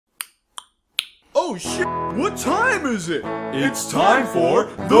Oh shit! What time is it? It's time for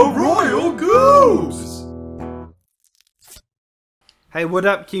the Royal Goobs! Hey, what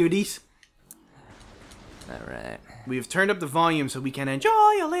up, cuties? Alright. We've turned up the volume so we can enjoy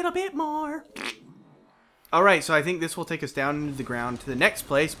a little bit more. Alright, so I think this will take us down into the ground to the next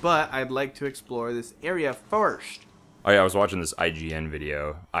place, but I'd like to explore this area first. Oh yeah, I was watching this IGN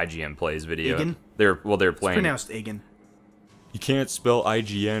video, IGN Plays video. Igen? They're playing. It's pronounced Igen. You can't spell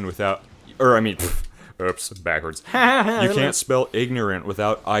IGN without, or I mean, oops, backwards. You can't spell ignorant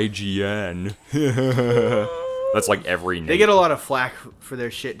without IGN. That's like every. They get a lot of flack for their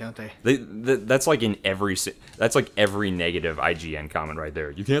shit, don't they? That's like in every. That's like every negative IGN comment right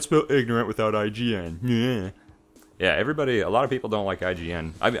there. You can't spell ignorant without IGN. Yeah. Yeah. Everybody. A lot of people don't like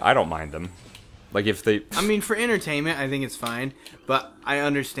IGN. I don't mind them. Like if they. I mean, for entertainment, I think it's fine, but I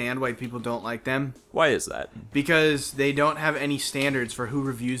understand why people don't like them. Why is that? Because they don't have any standards for who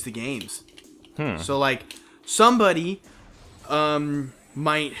reviews the games. So like, somebody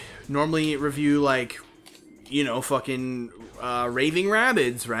might normally review like, you know, fucking Raving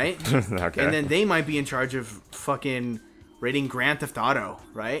Rabbids, right? Okay. And then they might be in charge of fucking rating Grand Theft Auto,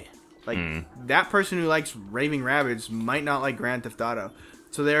 right? Like, that person who likes Raving Rabbids might not like Grand Theft Auto.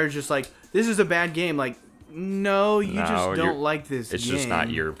 So they're just like, this is a bad game. Like, no, you just don't like this game. It's just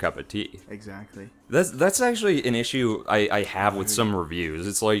not your cup of tea. Exactly. That's actually an issue I have with some reviews.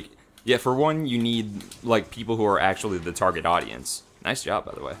 It's like, yeah, for one, you need, like, people who are actually the target audience. Nice job,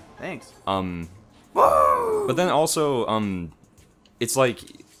 by the way. Thanks. But then also, it's like,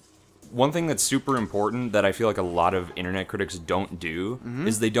 one thing that's super important that I feel like a lot of internet critics don't do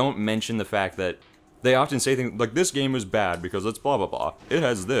is they don't mention the fact that they often say things like, this game is bad because it's blah blah blah. It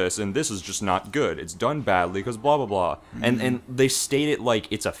has this, and this is just not good. It's done badly because blah blah blah. And they state it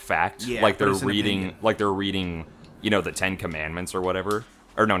like it's a fact, Yeah, like but they're it's an opinion. reading, you know, the 10 Commandments or whatever.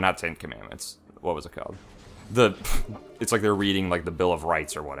 Or no, not 10 Commandments. What was it called? It's like they're reading like the Bill of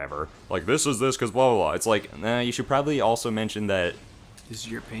Rights or whatever. Like, this is this because blah blah blah. It's like, nah, you should probably also mention that This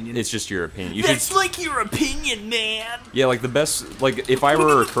is your opinion? it's just your opinion. You That's should, like your opinion, man! yeah, like the best, like if I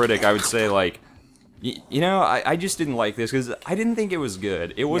were a critic, I would say like, you know, I just didn't like this because I didn't think it was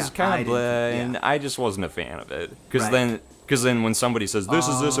good. It was Yeah, kind of blah, and I just wasn't a fan of it. Because then when somebody says this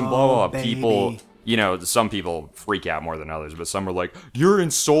is this and blah blah blah, people, you know, some people freak out more than others, but some are like, you're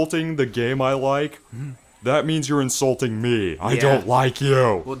insulting the game I like. That means you're insulting me. I don't like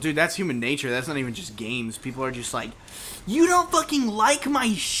you. Well, dude, that's human nature. That's not even just games. People are just like, you don't fucking like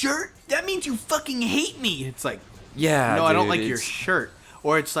my shirt? That means you fucking hate me. It's like, Yeah, no, dude, I don't like your shirt.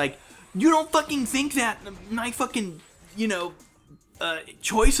 Or it's like, you don't fucking think that my fucking, you know,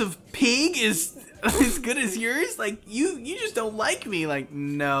 choice of pig is as good as yours? Like, you just don't like me. Like,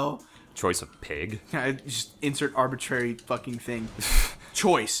 no. Choice of pig? I just insert arbitrary fucking thing.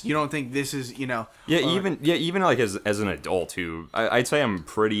 Choice. You don't think this is, you know. Yeah, even like as an adult who I'd say I'm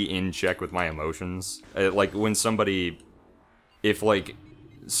pretty in check with my emotions. Like when if like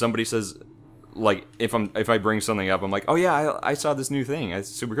somebody says, like if I bring something up, I'm like, oh yeah, I saw this new thing. It's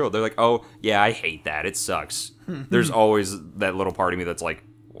super cool. They're like, oh yeah, I hate that. It sucks. There's always that little part of me that's like,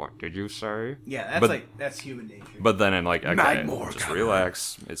 what did you say? Yeah, that's human nature. But then I'm like, okay, just cover.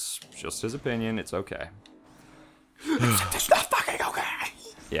 relax. It's just his opinion. It's okay. It's not fucking okay.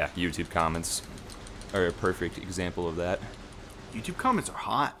 Yeah, YouTube comments are a perfect example of that. YouTube comments are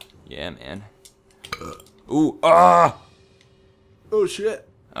hot. Yeah, man. Ooh, ah! Oh shit.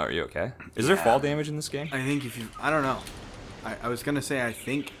 Oh, are you okay? Is there fall damage in this game? I think if you, I don't know. I was gonna say I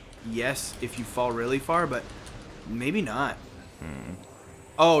think yes if you fall really far, but maybe not.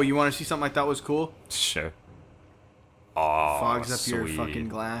 Oh, you want to see something I thought was cool? Sure. Oh, Fogs up sweet. your fucking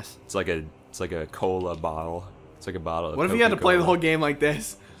glass. It's like a cola bottle. It's like a bottle of What if you had to play the whole game like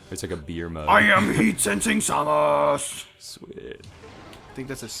this? It's like a beer mug. I am heat sensing Samus. Sweet. I think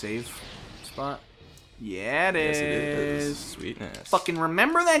that's a save spot. Yeah, it is. Yes, it is. Sweetness. Fucking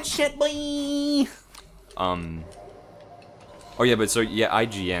remember that shit, boy. Oh yeah, but so yeah,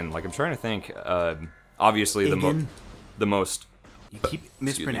 IGN. Like I'm trying to think. Obviously the most. You keep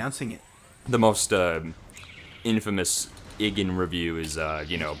mispronouncing it. The most infamous IGN review is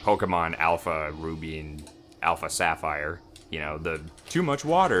you know, Pokemon Alpha Ruby and Alpha Sapphire. You know, the too much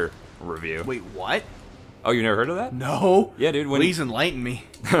water review. Wait, what? Oh, you never heard of that? No. Yeah, dude. Please enlighten me.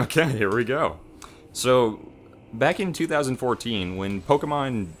 Okay, here we go. So, back in 2014,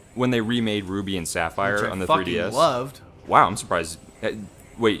 when they remade Ruby and Sapphire on the 3DS. Fucking loved. Wow, I'm surprised.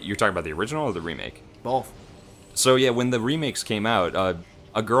 Wait, you're talking about the original or the remake? Both. So yeah, when the remakes came out,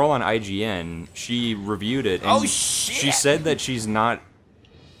 a girl on IGN, she reviewed it. And she said that She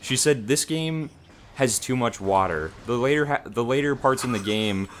said this game has too much water. The later parts in the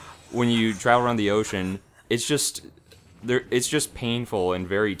game when you travel around the ocean, it's just painful and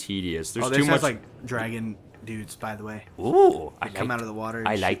very tedious. There's too much. like dragon dudes, by the way. Ooh, They come out of the water.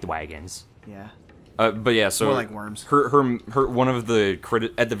 I like the wagons. Yeah. But yeah, so More like worms. Her one of the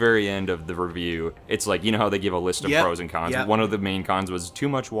at the very end of the review, it's like, you know how they give a list of pros and cons. Yep. One of the main cons was too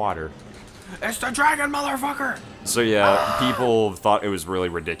much water. It's the dragon, motherfucker! So yeah, people thought it was really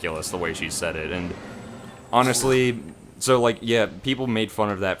ridiculous the way she said it, and honestly, so like, yeah, people made fun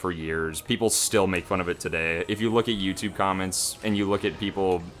of that for years. People still make fun of it today. If you look at YouTube comments and you look at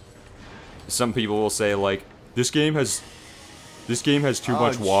people, some people will say like, this game has too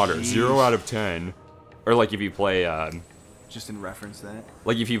much water, jeez. 0 out of 10. Or like if you play, Just in reference to that.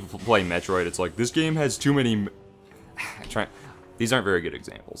 like if you play Metroid, it's like, this game has too many. These aren't very good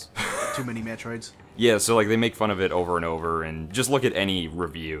examples. Too many Metroids. Yeah, so like they make fun of it over and over, and just look at any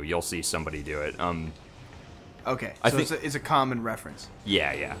review, you'll see somebody do it. Okay, I so think- it's a common reference.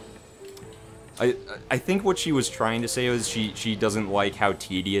 Yeah. I think what she was trying to say was she doesn't like how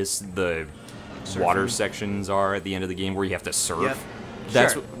tedious the water sections are at the end of the game where you have to surf. Yep.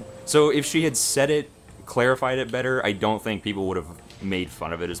 That's Sure. So if she had said it, clarified it better, I don't think people would have made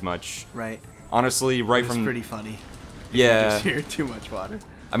fun of it as much. Right. Honestly, right It's from pretty funny. yeah. Just hear too much water.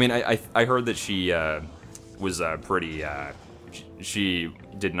 I mean, I heard that she was pretty. She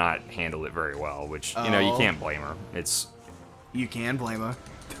did not handle it very well, which you know you Oh. can't blame her. It's You can blame her.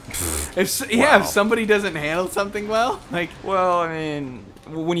 If somebody doesn't handle something well, like well, I mean,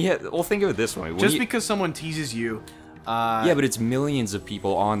 when you well, think of it this way: when just you, because someone teases you. yeah, but it's millions of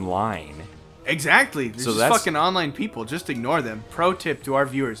people online. Exactly. There's So just that's- fucking online people. Just ignore them. Pro tip to our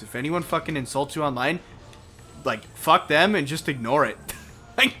viewers: if anyone fucking insults you online, like fuck them and just ignore it.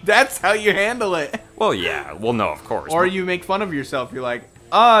 Like that's how you handle it. Well, yeah, well, no, of course. Or but- you make fun of yourself. You're like,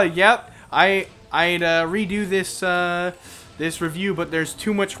 yep, I'd redo this review, but there's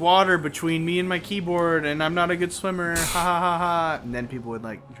too much water between me and my keyboard, and I'm not a good swimmer. Ha ha ha ha. And then people would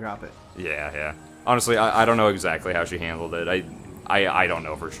like drop it. Yeah. Honestly, I don't know exactly how she handled it. I don't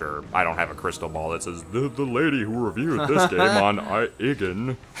know for sure. I don't have a crystal ball that says the lady who reviewed this game on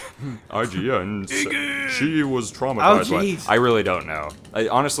IGN, she was traumatized. Oh, jeez. I really don't know.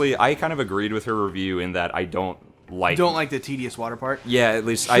 Honestly, I kind of agreed with her review in that I don't like. Don't like the tedious water part. Yeah, at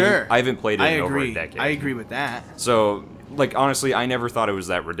least Sure. I haven't played it I in over a agree. decade. I agree with that. So, like, honestly, I never thought it was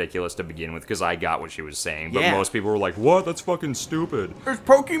that ridiculous to begin with because I got what she was saying. But Yeah. most people were like, "What? That's fucking stupid." There's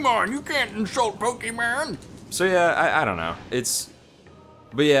Pokemon. You can't insult Pokemon. So yeah, I don't know.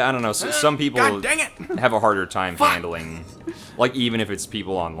 But yeah, I don't know. So, some people God dang it. have a harder time Fuck. handling, like even if it's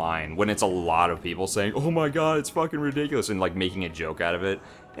people online, when it's a lot of people saying, "Oh my god, it's fucking ridiculous," and like making a joke out of it.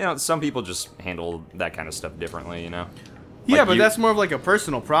 You know, some people just handle that kind of stuff differently. You know. Yeah, Like, but you- that's more of like a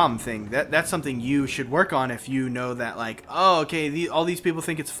personal problem thing. That's something you should work on if you know that, like, oh, okay, all these people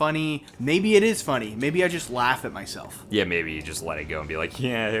think it's funny. Maybe it is funny. Maybe I just laugh at myself. Yeah, maybe you just let it go and be like,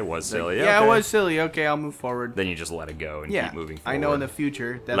 "Yeah, it was silly." Yeah, okay." it was silly. Okay, I'll move forward. Then you just let it go and Yeah, keep moving forward. I know in the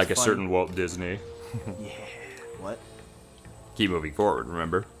future that's like a funny. certain Walt Disney. What? Keep moving forward.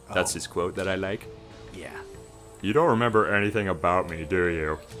 Remember, that's Oh. his quote that I like. Yeah. You don't remember anything about me, do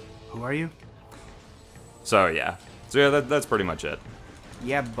you? Who are you? So yeah, that's pretty much it.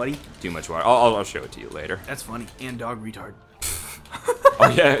 Yeah, buddy. Too much water. I'll show it to you later. That's funny. And dog retard. Oh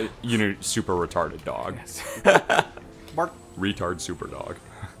yeah, you know, super retarded dog. Bark. Retard super dog.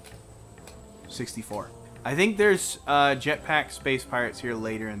 64. I think there's jetpack space pirates here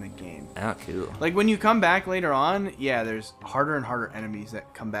later in the game. Oh, cool. Like when you come back later on, yeah, there's harder and harder enemies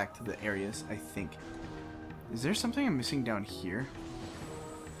that come back to the areas, I think. Is there something I'm missing down here?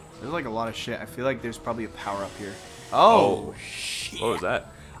 There's like a lot of shit. I feel like there's probably a power up here. Oh, shit. What was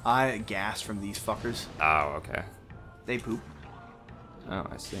that? Gas from these fuckers. Oh, okay. They poop. Oh,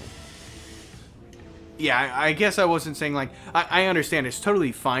 I see. Yeah, I guess I wasn't saying like... I understand. It's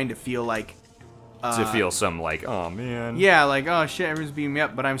totally fine to feel like... To feel some like, oh man. Yeah, like, oh shit, everyone's beating me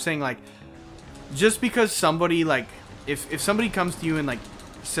up. But I'm saying like... Just because somebody like... If somebody comes to you and like...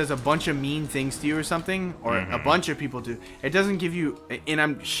 says a bunch of mean things to you or something, or a bunch of people do, it doesn't give you,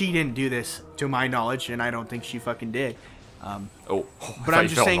 and she didn't do this to my knowledge, and I don't think she fucking did. Oh, But I'm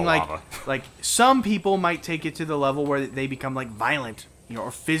just saying, like some people might take it to the level where they become like violent, you know,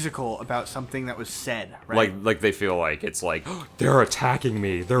 or physical about something that was said, right? like they feel like it's like, oh, they're attacking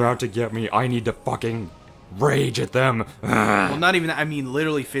me. They're out to get me. I need to fucking rage at them. Well, not even that. I mean,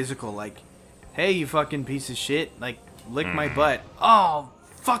 literally physical. Like, hey, you fucking piece of shit. Like, lick my butt. Oh,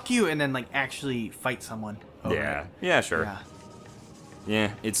 fuck you. And then, like, actually fight someone. over Yeah. it. Yeah, sure. Yeah.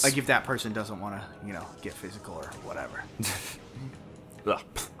 Yeah, it's Like, if that person doesn't want to, you know, get physical or whatever. Ugh.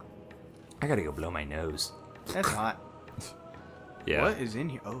 I gotta go blow my nose. That's hot. Yeah. What is in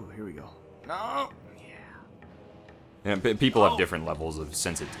here? Oh, here we go. No. Yeah, people have different levels of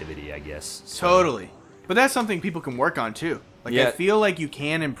sensitivity, I guess. So. Totally. But that's something people can work on too. Like Yeah. I feel like you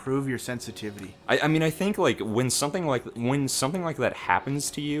can improve your sensitivity. I mean, I think like when something like that happens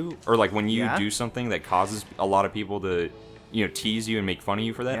to you, or like when you do something that causes a lot of people to, you know, tease you and make fun of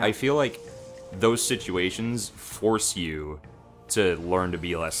you for that, I feel like those situations force you to learn to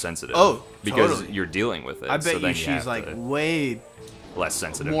be less sensitive. Oh, because totally. you're dealing with it. I bet so then you she's like way less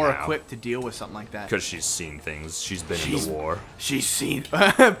sensitive, more now. equipped to deal with something like that. Because she's seen things. She's been in the war. She's seen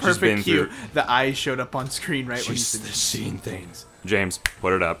perfect been cue. through- The eyes showed up on screen right when you said She's seen things. James,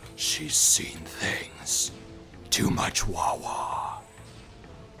 put it up. She's seen things. Too much wawa.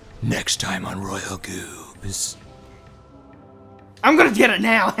 Next time on Royal Goobs. I'm gonna get it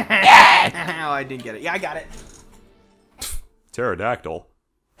now. Oh, I didn't get it. Yeah, I got it. Pterodactyl.